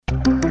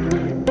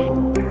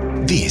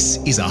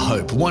This is a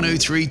Hope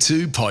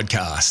 1032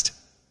 podcast.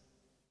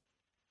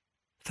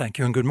 Thank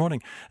you and good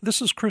morning.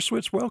 This is Chris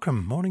Witts.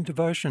 Welcome. Morning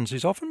Devotions.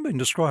 He's often been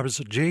described as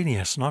a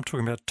genius, and I'm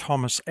talking about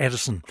Thomas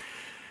Edison.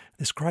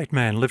 This great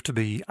man lived to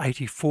be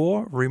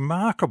 84,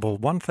 remarkable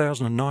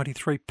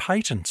 1,093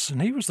 patents,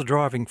 and he was the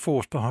driving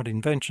force behind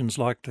inventions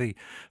like the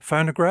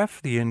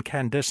phonograph, the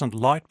incandescent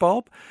light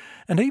bulb,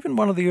 and even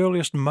one of the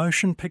earliest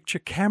motion picture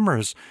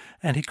cameras,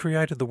 and he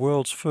created the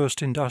world's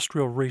first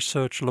industrial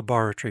research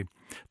laboratory.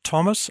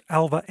 Thomas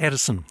Alva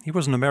Edison. He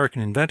was an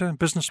American inventor,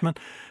 businessman.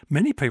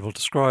 Many people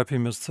describe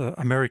him as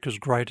America's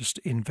greatest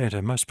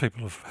inventor. Most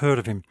people have heard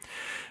of him.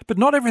 But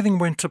not everything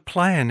went to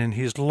plan in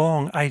his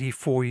long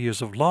 84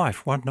 years of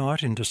life. One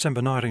night in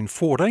December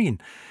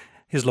 1914,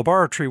 his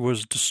laboratory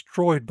was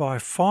destroyed by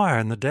fire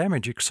and the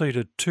damage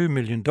exceeded $2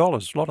 million, a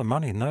lot of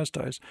money in those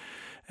days.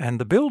 And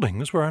the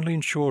buildings were only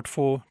insured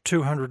for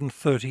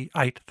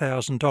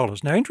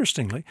 $238,000. Now,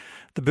 interestingly,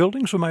 the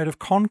buildings were made of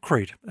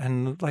concrete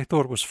and they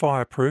thought it was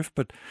fireproof,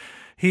 but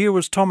here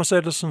was Thomas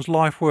Edison's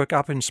life work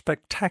up in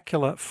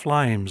spectacular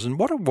flames. And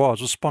what it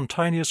was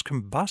spontaneous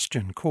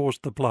combustion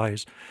caused the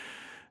blaze.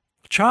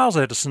 Charles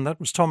Edison, that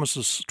was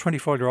Thomas's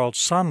 24-year-old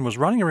son, was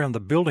running around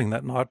the building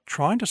that night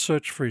trying to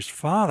search for his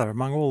father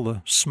among all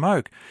the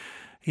smoke.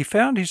 He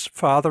found his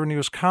father and he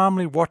was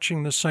calmly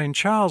watching the scene.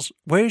 "Charles,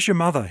 where's your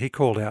mother?" he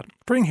called out.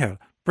 Bring her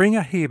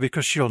here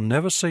because she'll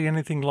never see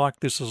anything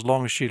like this as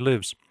long as she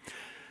lives."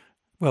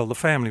 Well, the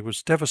family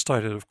was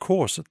devastated, of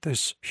course, at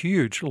this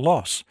huge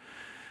loss.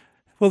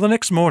 Well, the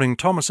next morning,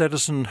 Thomas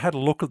Edison had a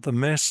look at the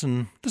mess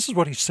and this is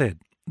what he said.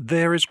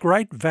 "There is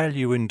great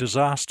value in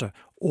disaster.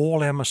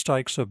 All our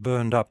mistakes are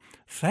burned up.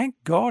 Thank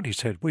God," he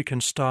said, "we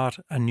can start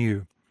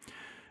anew."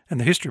 And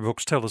the history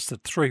books tell us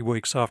that 3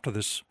 weeks after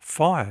this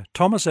fire,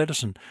 Thomas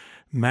Edison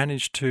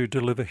managed to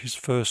deliver his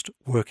first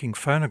working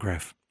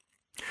phonograph.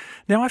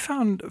 Now, I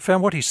found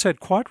what he said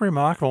quite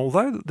remarkable.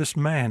 Although this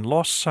man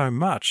lost so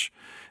much,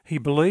 he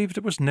believed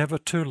it was never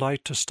too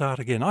late to start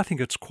again. I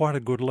think it's quite a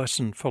good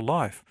lesson for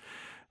life.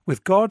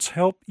 With God's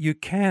help, you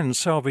can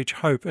salvage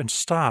hope and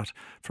start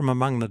from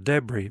among the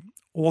debris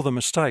or the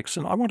mistakes.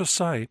 And I want to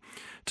say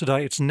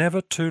today, it's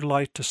never too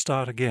late to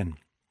start again.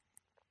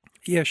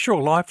 Yeah,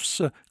 sure, life's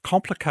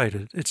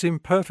complicated, it's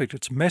imperfect,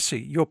 it's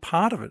messy, you're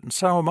part of it, and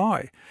so am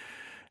I.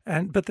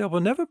 But there will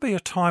never be a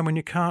time when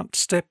you can't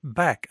step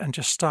back and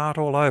just start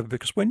all over,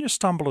 because when you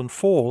stumble and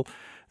fall,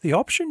 the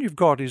option you've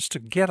got is to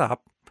get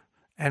up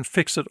and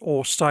fix it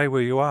or stay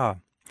where you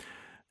are.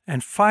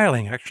 And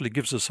failing actually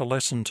gives us a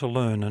lesson to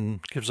learn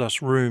and gives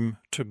us room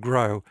to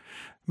grow.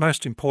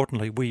 Most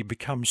importantly, we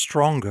become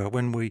stronger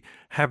when we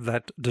have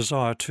that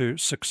desire to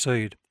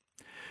succeed.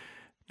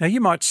 Now, you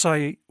might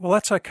say, well,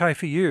 that's okay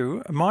for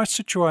you. My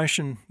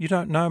situation, you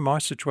don't know my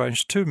situation.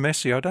 It's too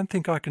messy. I don't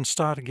think I can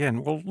start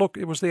again. Well, look,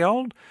 it was the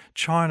old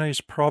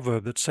Chinese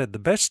proverb that said the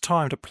best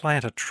time to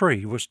plant a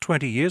tree was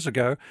 20 years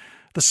ago.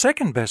 The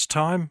second best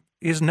time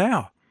is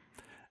now.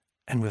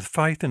 And with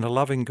faith in a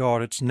loving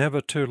God, it's never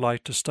too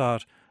late to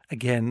start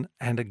again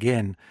and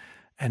again.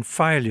 And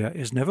failure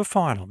is never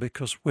final,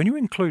 because when you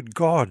include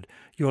God,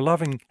 your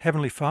loving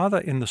Heavenly Father,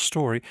 in the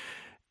story,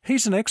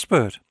 He's an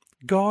expert.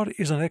 God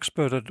is an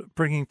expert at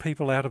bringing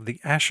people out of the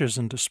ashes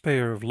and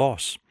despair of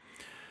loss.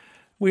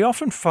 We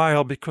often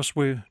fail because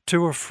we're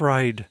too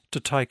afraid to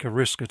take a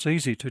risk. It's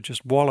easy to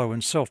just wallow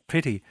in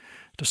self-pity,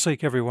 to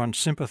seek everyone's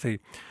sympathy,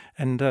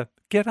 and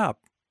get up.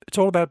 It's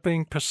all about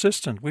being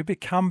persistent. We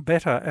become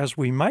better as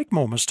we make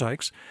more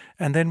mistakes,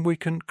 and then we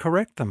can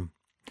correct them.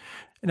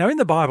 Now, in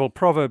the Bible,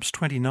 Proverbs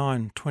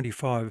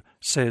 29:25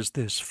 says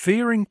this: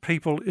 "Fearing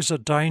people is a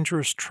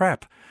dangerous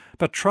trap,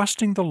 but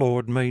trusting the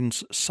Lord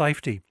means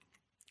safety."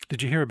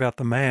 Did you hear about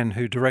the man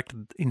who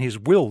directed in his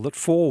will that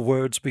 4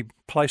 words be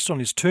placed on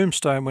his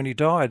tombstone when he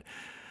died?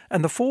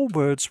 And the 4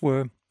 words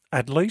were,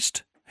 "At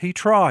least he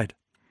tried."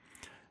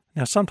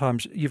 Now,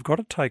 sometimes you've got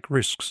to take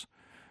risks.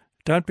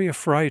 Don't be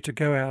afraid to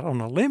go out on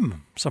a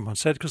limb, someone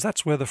said, because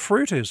that's where the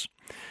fruit is.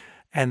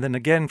 And then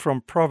again from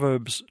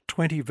Proverbs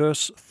 20,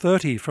 verse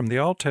 30 from the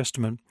Old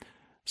Testament,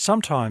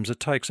 sometimes it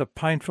takes a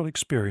painful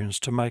experience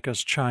to make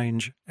us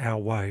change our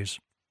ways.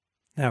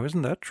 Now,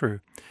 isn't that true?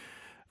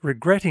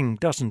 Regretting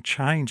doesn't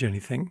change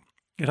anything.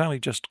 It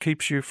only just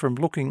keeps you from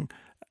looking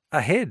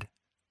ahead.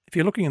 If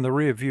you're looking in the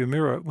rear view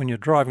mirror when you're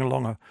driving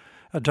along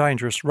a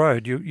dangerous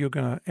road, you're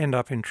going to end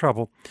up in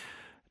trouble.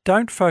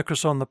 Don't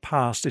focus on the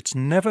past. It's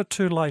never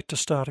too late to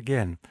start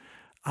again.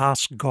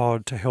 Ask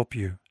God to help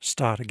you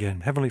start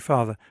again. Heavenly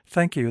Father,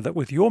 thank you that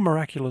with your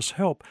miraculous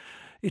help,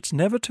 it's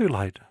never too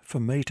late for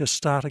me to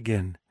start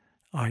again.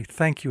 I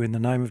thank you in the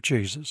name of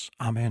Jesus.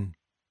 Amen.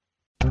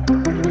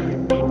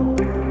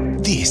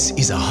 This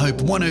is a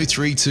Hope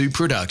 1032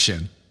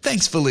 production.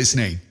 Thanks for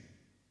listening.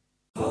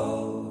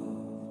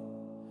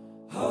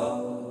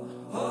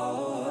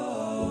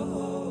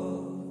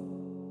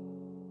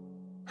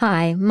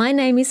 Hi, my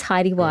name is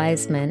Heidi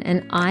Wiseman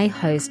and I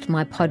host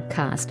my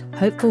podcast,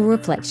 Hopeful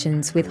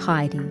Reflections with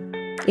Heidi.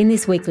 In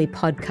this weekly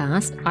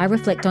podcast, I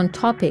reflect on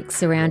topics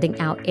surrounding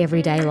our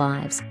everyday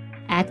lives,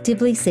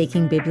 actively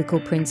seeking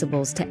biblical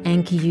principles to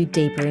anchor you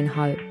deeper in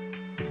hope.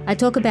 I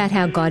talk about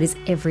how God is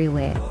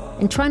everywhere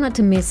and try not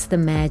to miss the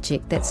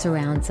magic that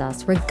surrounds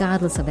us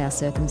regardless of our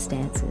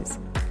circumstances.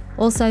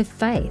 Also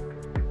faith.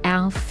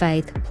 Our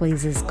faith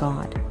pleases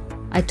God.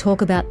 I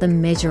talk about the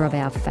measure of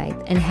our faith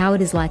and how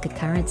it is like a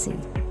currency.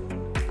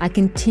 I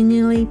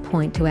continually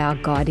point to our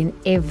God in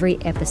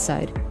every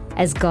episode,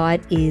 as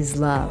God is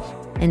love,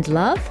 and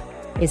love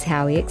is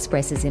how He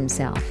expresses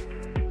Himself.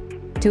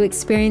 To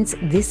experience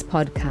this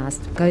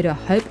podcast, go to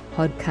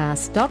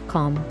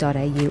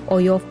hopepodcast.com.au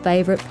or your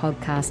favourite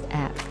podcast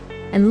app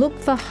and look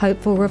for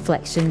Hopeful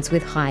Reflections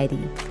with Heidi.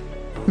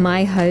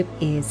 My hope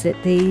is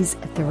that these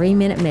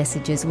 3-minute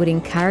messages would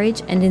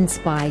encourage and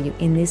inspire you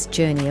in this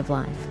journey of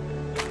life.